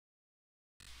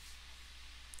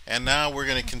And now we're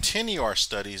going to continue our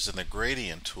studies in the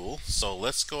gradient tool. So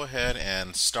let's go ahead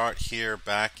and start here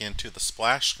back into the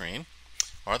splash screen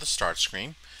or the start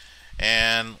screen.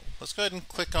 And let's go ahead and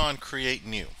click on Create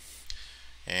New.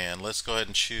 And let's go ahead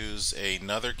and choose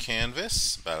another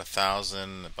canvas, about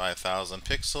 1000 by 1000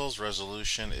 pixels.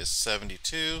 Resolution is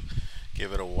 72.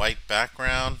 Give it a white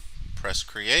background. Press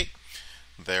Create.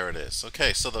 There it is.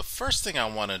 Okay, so the first thing I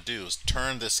want to do is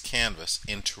turn this canvas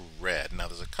into red. Now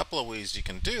there's a couple of ways you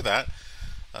can do that,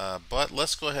 but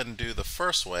let's go ahead and do the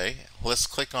first way. Let's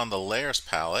click on the Layers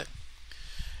palette,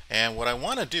 and what I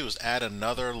want to do is add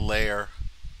another layer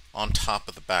on top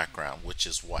of the background, which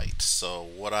is white. So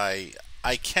what I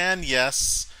can,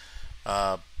 yes,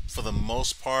 for the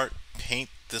most part, paint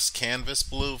this canvas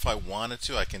blue if I wanted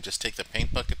to. I can just take the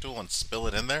paint bucket tool and spill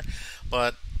it in there,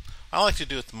 but I like to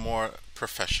do it the more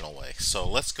professional way. So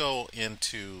let's go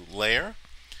into Layer,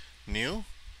 New,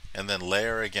 and then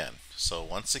Layer again. So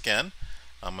once again,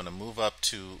 I'm going to move up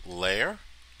to Layer,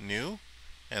 New,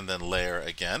 and then Layer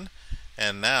again.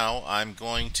 And now I'm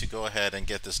going to go ahead and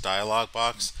get this dialog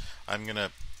box. I'm going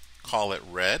to call it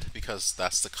red because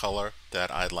that's the color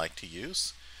that I'd like to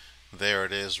use. There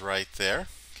it is right there.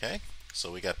 Okay,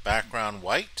 so we got background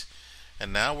white,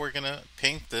 and now we're going to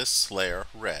paint this layer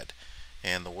red.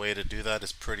 And the way to do that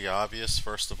is pretty obvious.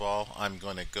 First of all, I'm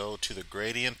going to go to the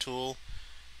gradient tool,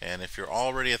 and if you're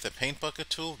already at the paint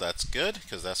bucket tool, that's good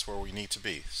because that's where we need to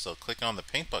be. So click on the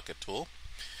paint bucket tool,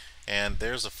 and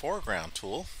there's a foreground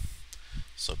tool.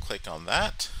 So click on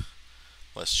that.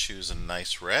 Let's choose a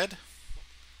nice red.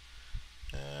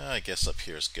 I guess up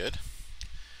here is good.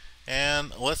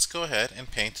 And let's go ahead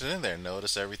and paint it in there.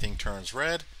 Notice everything turns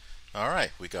red.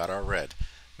 Alright, we got our red.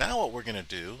 Now what we're going to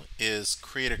do is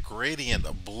create a gradient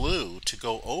of blue to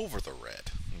go over the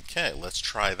red. Okay, let's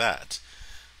try that.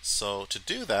 So to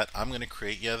do that, I'm going to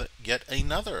create yet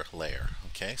another layer.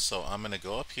 Okay, so I'm going to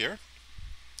go up here,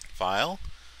 File,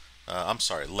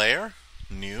 Layer,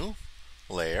 New,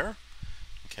 Layer.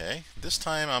 Okay, this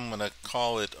time I'm going to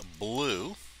call it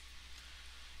blue.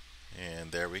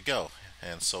 And there we go.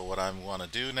 And so what I want to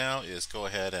do now is go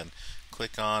ahead and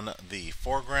click on the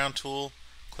foreground tool,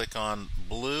 click on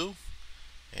blue,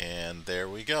 and there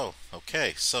we go.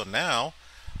 Okay, so now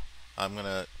I'm going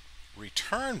to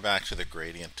return back to the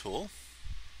gradient tool.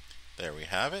 There we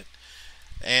have it.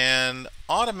 And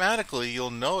automatically you'll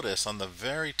notice on the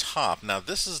very top, now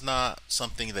this is not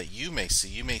something that you may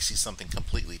see something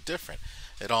completely different.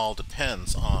 It all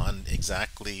depends on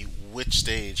exactly which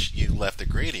stage you left the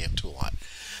gradient tool on.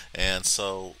 And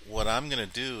so what I'm going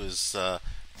to do is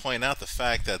point out the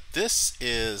fact that this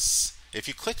is, if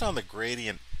you click on the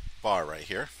gradient bar right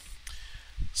here,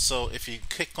 so if you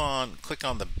click on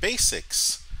the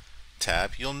Basics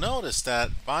tab, you'll notice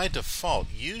that by default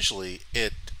usually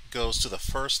it goes to the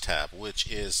first tab,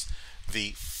 which is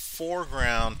the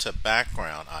foreground to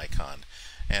background icon.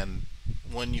 And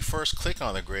when you first click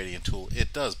on the gradient tool,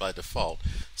 it does by default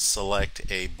select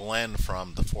a blend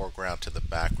from the foreground to the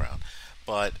background.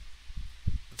 But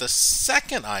the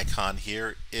second icon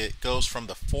here, it goes from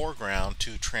the foreground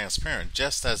to transparent,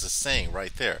 just as it's saying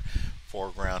right there,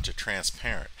 foreground to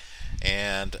transparent.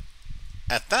 And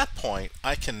at that point,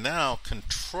 I can now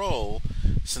control,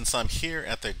 since I'm here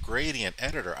at the gradient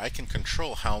editor, I can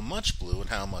control how much blue and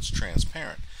how much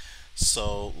transparent.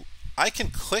 So I can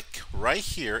click right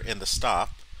here in the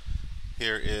stop.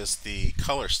 Here is the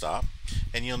color stop,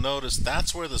 and you'll notice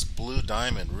that's where this blue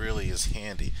diamond really is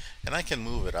handy. And I can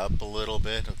move it up a little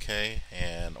bit, okay,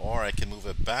 or I can move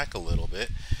it back a little bit.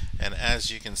 And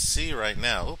as you can see right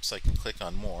now, oops, I can click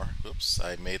on more. Oops,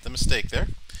 I made the mistake there.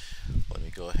 Let me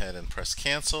go ahead and press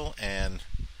cancel and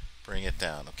bring it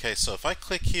down. Okay, so if I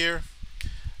click here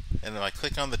and if I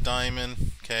click on the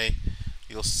diamond, okay,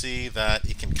 you'll see that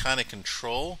it can kind of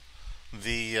control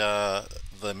the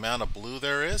amount of blue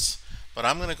there is. But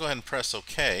I'm going to go ahead and press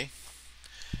OK.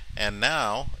 And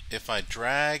now if I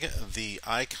drag the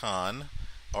icon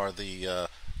or the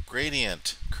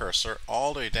gradient cursor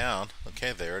all the way down,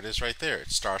 okay, there it is right there.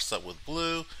 It starts up with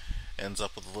blue, ends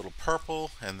up with a little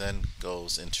purple, and then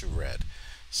goes into red.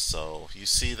 So you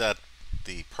see that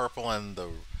the purple and the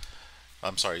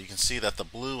you can see that the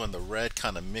blue and the red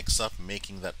kind of mix up,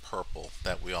 making that purple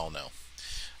that we all know.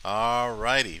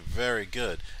 Alrighty, very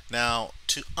good. Now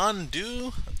to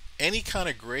undo any kind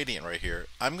of gradient right here,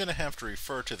 I'm going to have to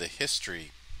refer to the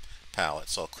History palette.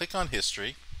 So I'll click on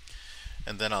History,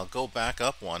 and then I'll go back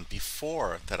up one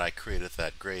before that I created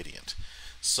that gradient.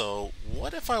 So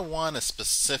what if I want a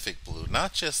specific blue,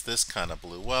 not just this kind of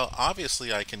blue? Well,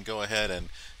 obviously I can go ahead and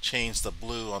change the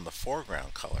blue on the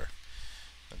foreground color.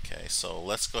 Okay, so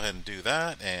let's go ahead and do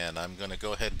that, and I'm going to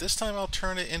go ahead, this time I'll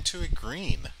turn it into a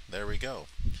green. There we go.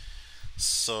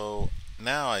 So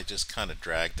now I just kind of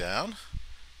drag down.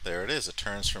 There it is. It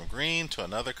turns from green to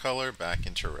another color back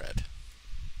into red.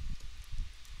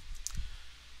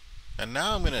 And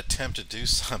now I'm going to attempt to do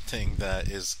something that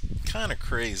is kind of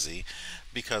crazy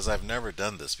because I've never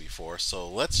done this before. So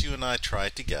let's you and I try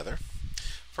it together.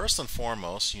 First and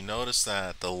foremost, you notice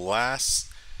that the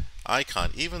last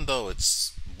icon, even though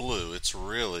it's blue, it's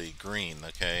really green.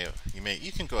 Okay,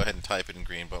 you can go ahead and type it in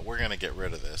green, but we're going to get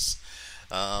rid of this.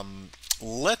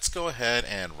 Let's go ahead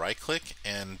and right click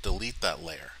and delete that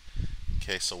layer.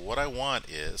 Okay, so what I want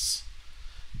is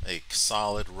a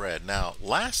solid red. Now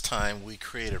last time we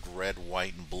created red,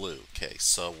 white, and blue. Okay,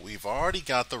 so we've already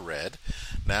got the red.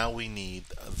 Now we need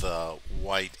the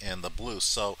white and the blue.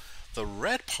 So the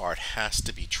red part has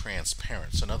to be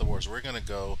transparent. So in other words, we're going to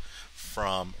go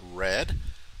from red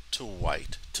to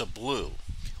white to blue.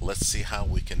 Let's see how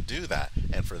we can do that.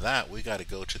 And for that, we got to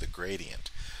go to the gradient.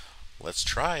 Let's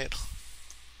try it,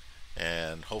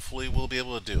 and hopefully we'll be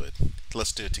able to do it.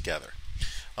 Let's do it together.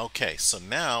 Okay, so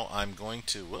now I'm going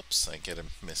to, whoops, I get a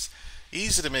miss.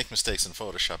 Easy to make mistakes in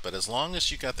Photoshop, but as long as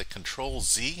you got the Control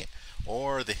Z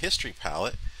or the history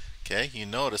palette, okay, you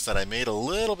notice that I made a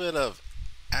little bit of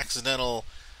accidental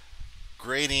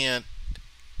gradient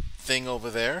thing over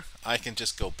there. I can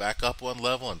just go back up one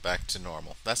level and back to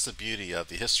normal. That's the beauty of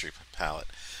the history palette.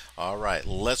 Alright,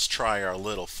 let's try our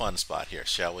little fun spot here,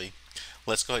 shall we?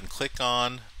 Let's go ahead and click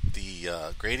on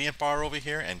the gradient bar over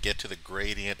here and get to the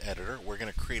gradient editor. We're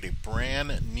going to create a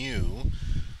brand new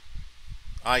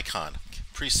icon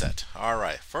preset.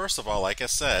 Alright, first of all, like I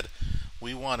said,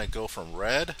 we want to go from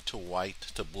red to white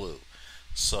to blue.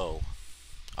 So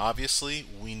obviously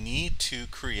we need to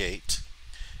create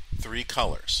 3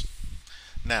 colors.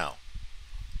 Now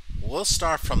we'll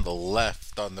start from the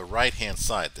left, on the right hand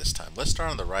side this time. Let's start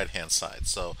on the right hand side.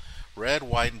 So red,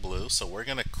 white, and blue. So we're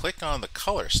going to click on the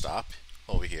color stop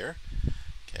over here.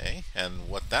 Okay, and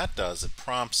what that does, it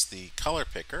prompts the color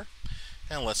picker,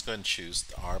 and let's go ahead and choose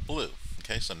our blue.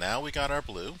 Okay, so now we got our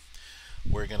blue.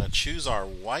 We're going to choose our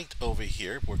white over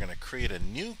here. We're going to create a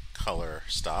new color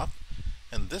stop,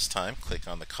 and this time click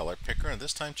on the color picker, and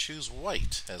this time choose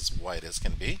white as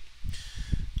can be.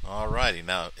 Alrighty,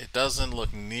 now it doesn't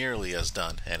look nearly as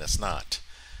done, and it's not.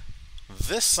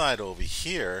 This side over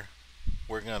here,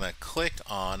 we're going to click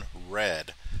on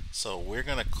red. So we're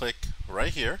going to click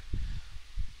right here,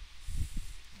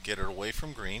 get it away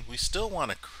from green. We still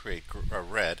want to create a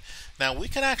red. Now we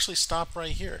can actually stop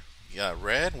right here. We got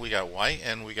red, we got white,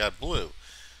 and we got blue.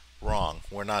 Wrong,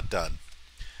 we're not done.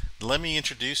 Let me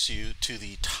introduce you to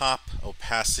the top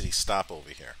opacity stop over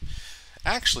here.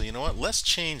 Actually, you know what? Let's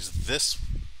change this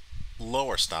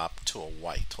lower stop to a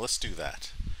white. Let's do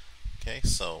that. Okay,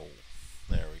 so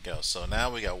there we go. So now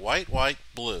we got white, white,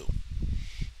 blue.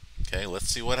 Okay, let's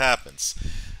see what happens.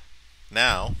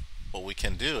 Now, what we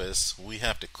can do is we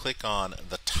have to click on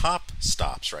the top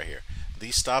stops right here.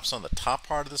 These stops on the top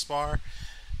part of this bar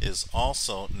is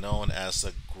also known as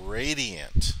the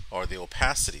gradient or the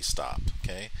opacity stop.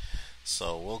 Okay,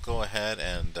 so we'll go ahead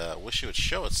and wish it would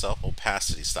show itself.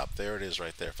 Opacity stop. There it is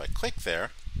right there. If I click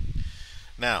there,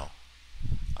 now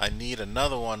I need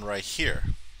another one right here.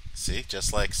 See,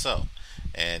 just like so.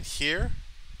 And here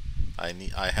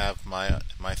I have my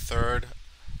third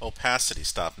opacity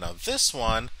stop. Now this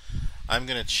one, I'm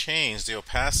going to change the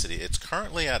opacity. It's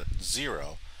currently at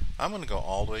 0. I'm going to go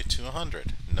all the way to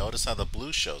 100. Notice how the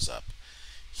blue shows up.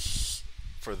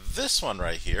 For this one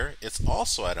right here, it's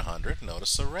also at 100.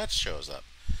 Notice the red shows up.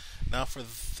 Now for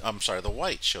the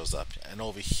white shows up. And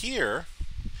over here,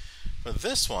 for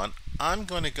this one, I'm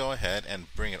going to go ahead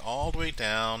and bring it all the way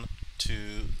down to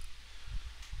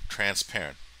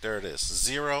transparent. There it is,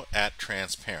 0 at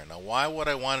transparent. Now why would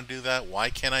I want to do that? Why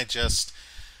can't I just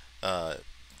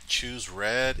choose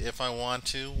red if I want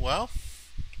to? Well,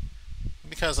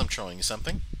 because I'm showing you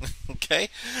something. Okay,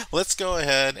 let's go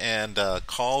ahead and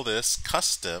call this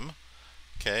custom.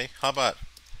 Okay, how about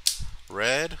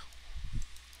red,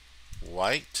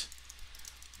 white,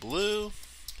 blue,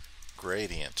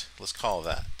 gradient. Let's call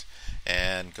that.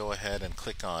 And go ahead and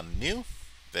click on new.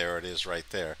 There it is right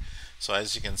there. So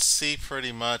as you can see,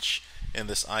 pretty much in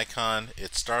this icon,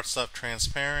 it starts up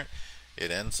transparent, it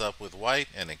ends up with white,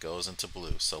 and it goes into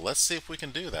blue. So let's see if we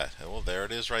can do that. Well, there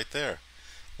it is right there.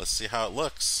 Let's see how it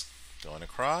looks. Going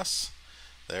across,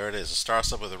 there it is. It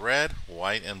starts up with red,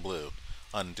 white, and blue.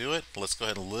 Undo it. Let's go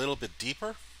ahead a little bit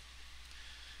deeper.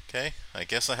 Okay, I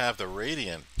guess I have the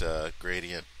radiant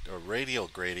gradient or radial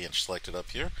gradient selected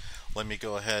up here. Let me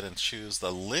go ahead and choose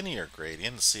the linear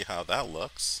gradient and see how that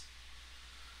looks.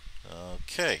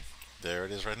 Okay, there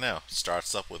it is right now.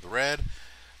 Starts up with red,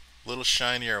 little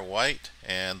shinier white,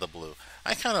 and the blue.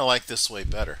 I kind of like this way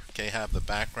better. Okay, have the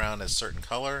background as a certain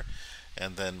color,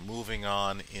 and then moving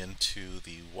on into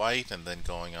the white, and then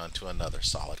going on to another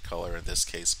solid color, in this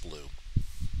case blue.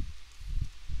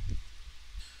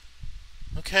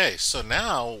 Okay, so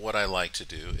now what I like to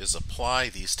do is apply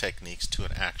these techniques to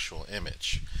an actual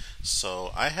image.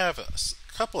 So I have a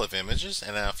couple of images,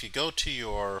 and now if you go to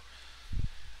your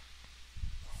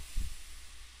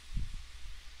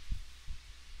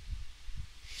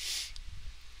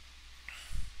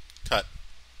cut.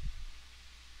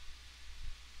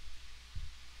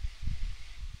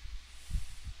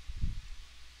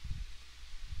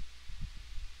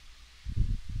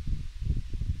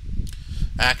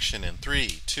 Action in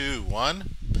 3, 2,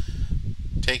 1.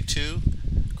 Take 2.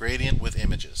 Gradient with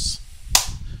images.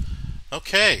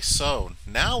 Okay, so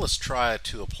now let's try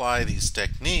to apply these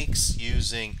techniques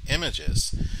using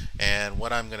images. And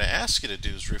what I'm going to ask you to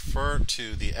do is refer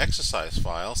to the exercise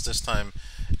files, this time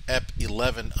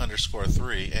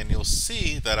EP11_3, and you'll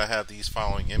see that I have these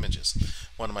following images.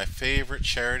 One of my favorite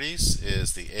charities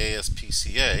is the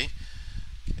ASPCA.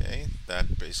 Okay,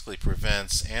 that basically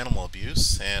prevents animal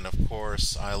abuse, and of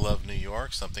course I love New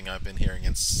York, something I've been hearing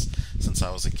since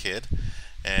I was a kid.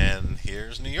 And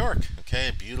here's New York,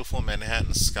 okay, beautiful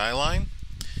Manhattan skyline,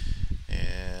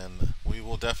 and we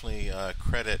will definitely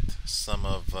credit some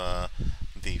of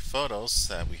the photos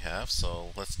that we have. So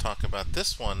let's talk about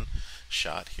this one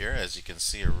shot here. As you can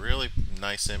see, a really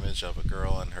nice image of a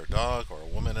girl and her dog, or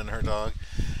a woman and her dog.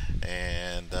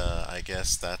 And I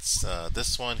guess that's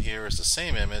this one here is the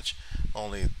same image,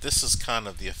 only this is kind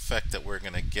of the effect that we're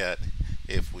going to get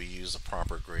if we use a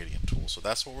proper gradient tool. So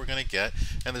that's what we're going to get,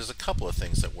 and there's a couple of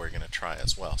things that we're going to try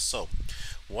as well. So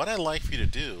what I'd like for you to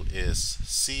do is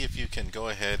see if you can go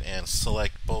ahead and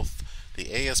select both the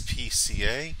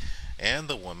ASPCA and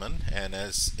the woman. And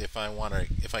as if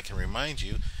I can remind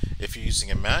you, if you're using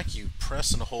a Mac, you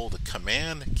press and hold the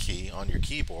Command key on your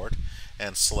keyboard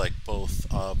and select both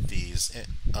of these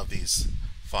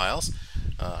files.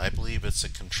 I believe it's a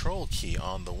Control key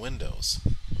on the Windows.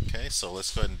 Okay, so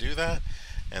let's go ahead and do that,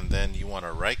 and then you want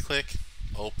to right click,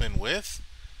 open with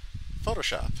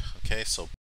Photoshop. Okay, so